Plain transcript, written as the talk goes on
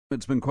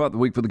It's been quite the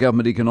week for the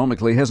government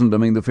economically, hasn't it? I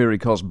mean, the ferry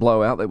cost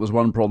blowout, that was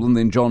one problem.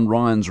 Then John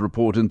Ryan's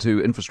report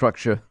into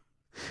infrastructure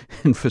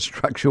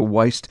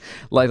waste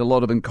laid a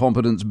lot of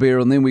incompetence bare.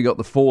 And then we got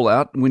the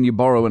fallout. When you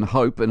borrow and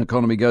hope, an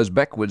economy goes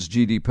backwards.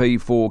 GDP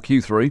for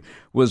Q3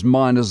 was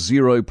minus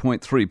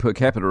 0.3 per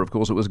capita. Of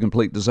course, it was a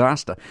complete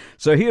disaster.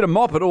 So here to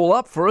mop it all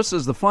up for us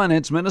is the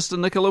Finance Minister,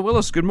 Nicola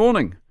Willis. Good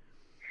morning.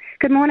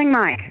 Good morning,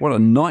 Mike. What a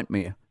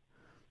nightmare.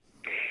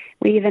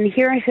 We've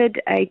inherited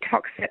a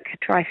toxic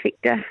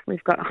trifecta.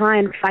 We've got high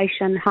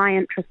inflation, high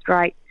interest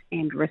rates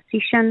and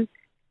recession.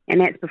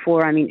 And that's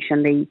before I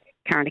mention the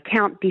current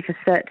account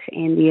deficit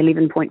and the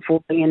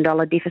 $11.4 billion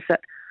deficit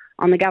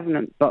on the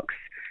government books.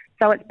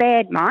 So it's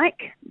bad,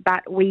 Mike,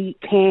 but we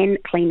can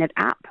clean it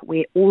up.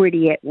 We're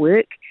already at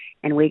work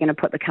and we're going to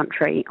put the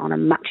country on a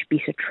much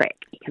better track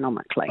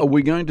economically. Are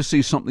we going to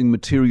see something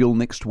material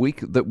next week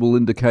that will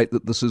indicate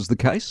that this is the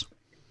case?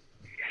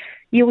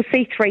 You will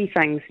see three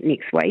things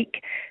next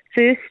week.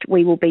 First,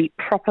 we will be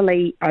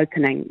properly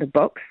opening the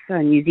books so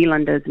New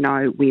Zealanders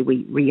know where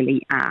we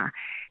really are.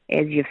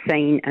 As you've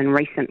seen in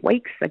recent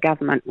weeks, the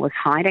government was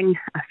hiding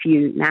a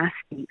few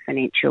nasty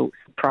financial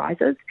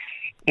surprises.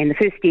 And the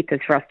first step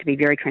is for us to be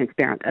very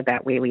transparent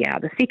about where we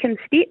are. The second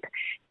step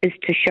is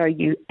to show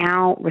you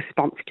our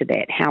response to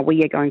that, how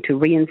we are going to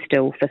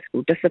reinstill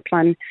fiscal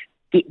discipline,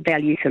 get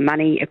value for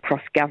money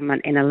across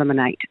government and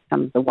eliminate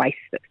some of the waste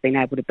that's been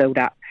able to build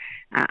up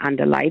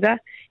under Labor.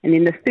 And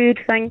then the third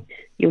thing,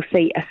 you'll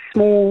see a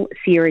small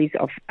series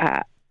of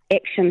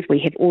actions we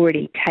have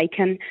already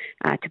taken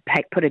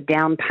to put a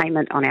down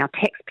payment on our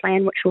tax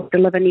plan, which will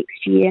deliver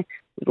next year.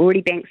 We've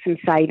already banked some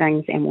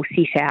savings and we'll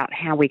set out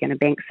how we're going to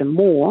bank some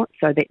more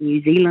so that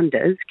New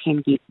Zealanders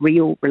can get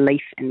real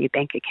relief in their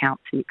bank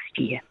accounts next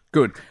year.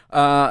 Good.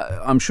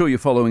 I'm sure you're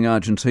following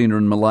Argentina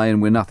and Malay,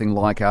 and we're nothing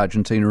like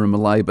Argentina and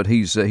Malay, but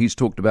he's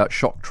talked about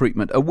shock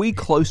treatment. Are we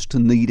close to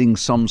needing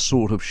some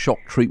sort of shock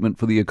treatment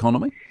for the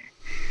economy?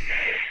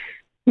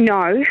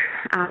 No,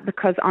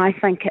 because I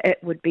think it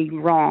would be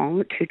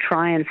wrong to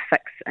try and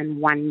fix in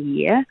 1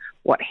 year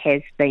what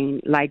has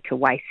been laid to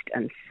waste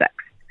in 6.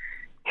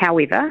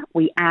 However,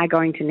 we are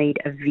going to need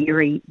a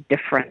very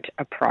different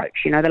approach.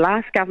 You know, the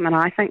last government,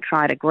 I think,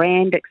 tried a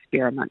grand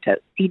experiment.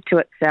 It said to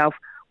itself,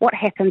 what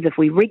happens if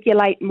we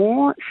regulate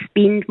more,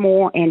 spend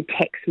more and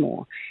tax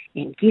more?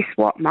 And guess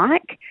what,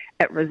 Mike?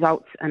 It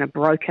results in a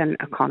broken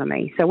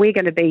economy. So we're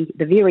going to be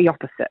the very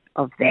opposite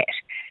of that.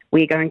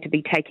 We're going to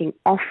be taking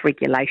off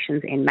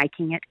regulations and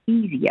making it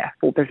easier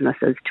for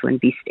businesses to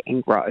invest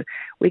and grow.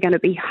 We're going to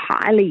be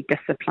highly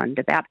disciplined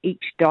about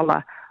each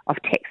dollar of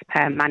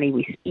taxpayer money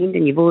we spend,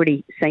 and you've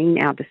already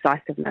seen our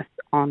decisiveness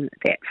on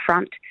that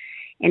front.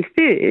 And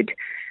third,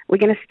 we're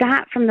going to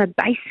start from the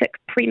basic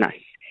premise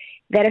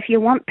that if you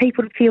want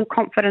people to feel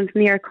confidence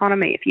in their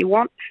economy, if you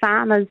want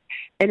farmers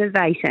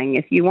innovating,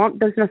 if you want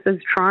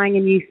businesses trying a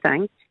new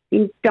thing,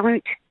 then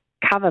don't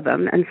cover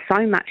them in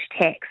so much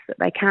tax that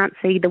they can't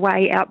see the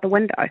way out the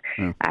window.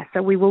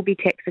 So we will be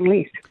taxing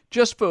less.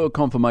 Just for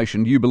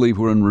confirmation, do you believe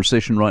we're in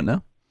recession right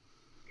now?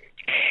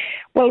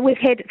 Well, we've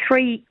had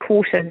 3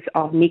 quarters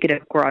of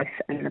negative growth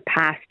in the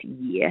past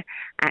year,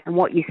 and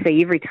what you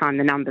see every time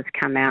the numbers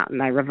come out and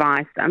they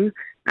revise them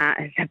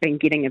is they've been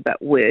getting a bit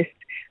worse.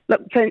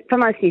 Look, for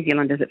most New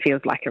Zealanders, it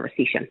feels like a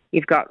recession.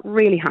 You've got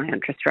really high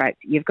interest rates,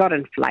 you've got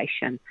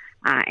inflation,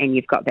 and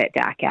you've got that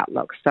dark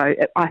outlook. So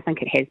I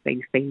think it has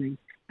been feeling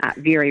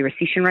very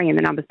recessionary, and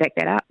the numbers back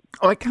that up.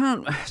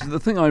 The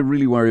thing I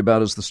really worry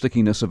about is the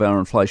stickiness of our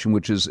inflation,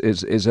 which is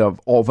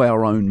of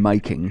our own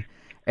making.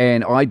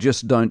 And I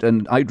just don't,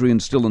 and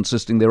Adrian's still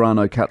insisting there are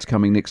no cuts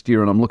coming next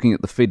year, and I'm looking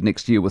at the Fed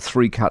next year with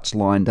 3 cuts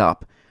lined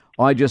up.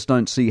 I just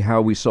don't see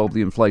how we solve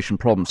the inflation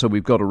problem. So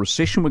we've got a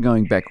recession, we're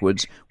going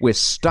backwards, we're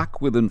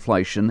stuck with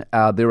inflation,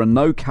 there are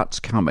no cuts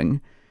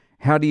coming.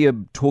 How do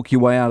you talk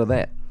your way out of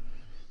that?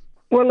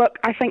 Well, look,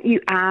 I think you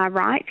are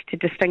right to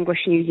distinguish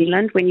New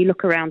Zealand. When you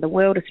look around the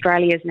world,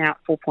 Australia is now at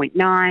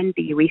 4.9,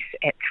 the US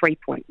at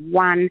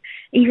 3.1.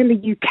 Even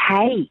the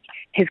UK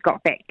has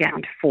got back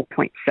down to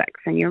 4.6.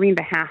 And you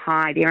remember how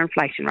high their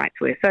inflation rates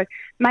were. So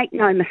make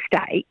no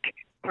mistake,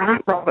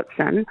 Grant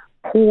Robertson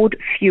poured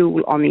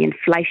fuel on the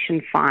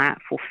inflation fire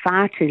for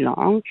far too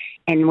long,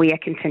 and we are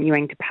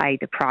continuing to pay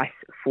the price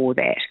for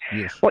that.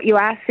 Yes. What you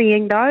are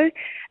seeing, though,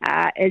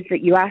 is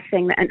that you are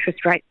seeing the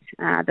interest rates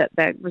that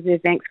the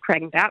Reserve Bank's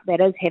cranked up. That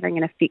is having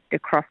an effect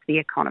across the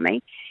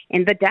economy.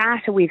 And the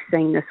data we've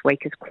seen this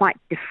week is quite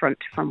different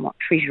from what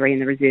Treasury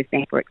and the Reserve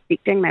Bank were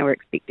expecting. They were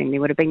expecting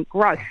there would have been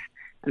growth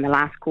in the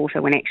last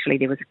quarter when actually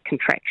there was a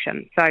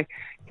contraction. So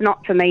it's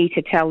not for me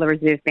to tell the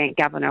Reserve Bank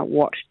governor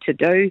what to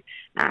do,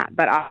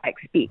 but I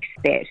expect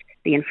that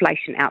the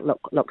inflation outlook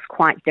looks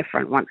quite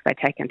different once they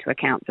take into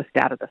account the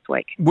start of this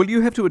week. Will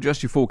you have to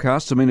adjust your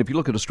forecasts? I mean, if you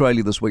look at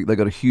Australia this week, they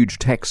got a huge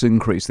tax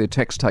increase. Their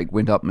tax take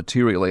went up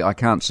materially. I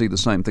can't see the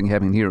same thing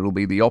happening here. It'll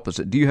be the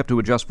opposite. Do you have to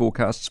adjust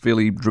forecasts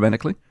fairly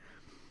dramatically?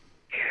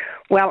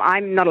 Well,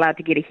 I'm not allowed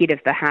to get ahead of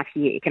the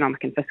half-year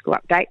economic and fiscal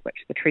update, which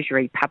the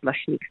Treasury publish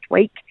next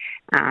week.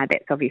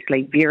 That's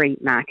obviously very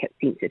market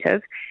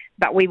sensitive.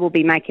 But we will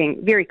be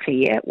making very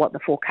clear what the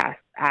forecasts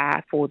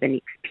for the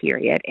next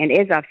period. And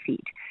as I've said,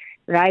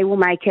 they will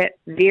make it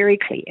very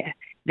clear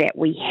that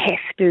we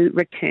have to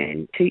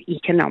return to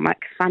economic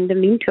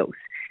fundamentals.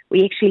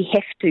 We actually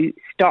have to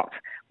stop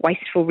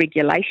wasteful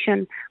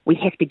regulation. We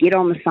have to get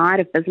on the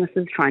side of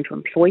businesses trying to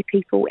employ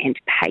people and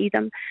pay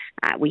them.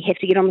 We have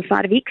to get on the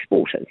side of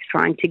exporters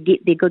trying to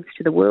get their goods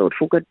to the world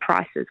for good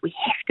prices. We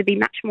have to be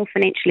much more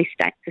financially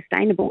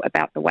sustainable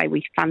about the way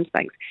we fund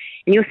things.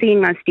 And you're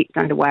seeing those steps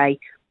underway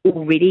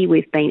already.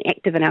 We've been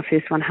active in our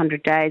first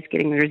 100 days,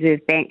 getting the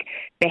Reserve Bank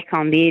back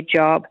on their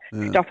job,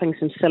 stopping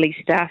some silly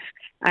stuff.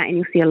 And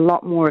you'll see a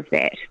lot more of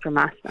that from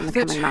us in the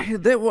coming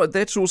months.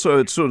 That's also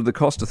it's sort of the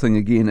Costa thing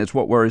again. It's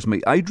what worries me.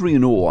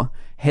 Adrian Orr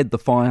had the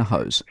fire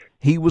hose.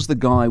 He was the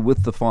guy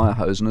with the fire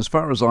hose. And as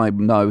far as I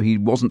know, he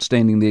wasn't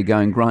standing there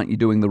going, Grant, you're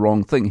doing the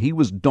wrong thing. He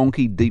was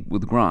donkey deep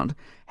with Grant.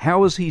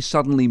 How is he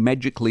suddenly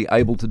magically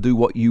able to do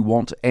what you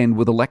want and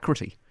with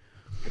alacrity?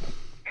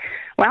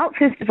 Well,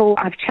 first of all,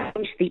 I've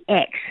changed the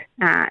act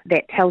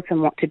that tells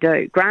him what to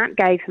do. Grant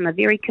gave him a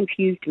very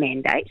confused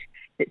mandate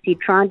that said,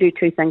 try and do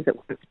two things at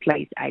once,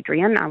 please,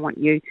 Adrian. I want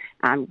you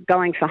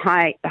going for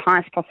the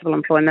highest possible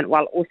employment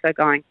while also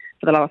going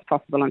for the lowest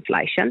possible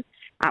inflation.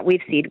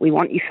 We've said we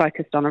want you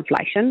focused on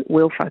inflation.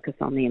 We'll focus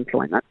on the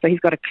employment. So he's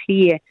got a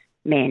clear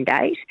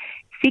mandate.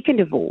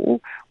 Second of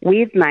all,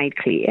 we've made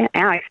clear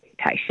our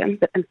expectation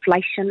that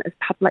inflation is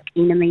public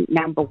enemy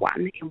number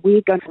one, and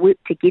we're going to work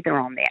together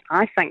on that.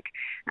 I think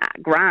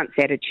Grant's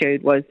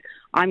attitude was,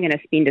 I'm going to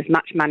spend as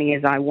much money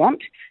as I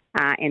want,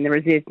 and the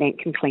Reserve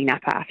Bank can clean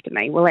up after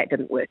me. Well, that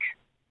didn't work.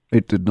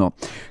 It did not.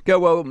 Go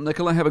well,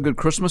 Nicola. Have a good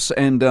Christmas,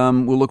 and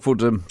we'll look forward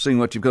to seeing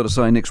what you've got to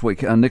say next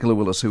week. Nicola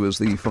Willis, who is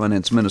the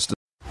Finance Minister.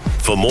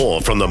 For more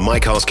from the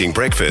Mike Hosking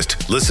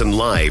Breakfast, listen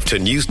live to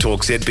News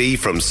Talk ZB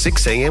from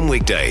 6 a.m.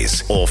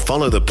 weekdays or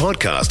follow the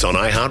podcast on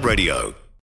iHeartRadio.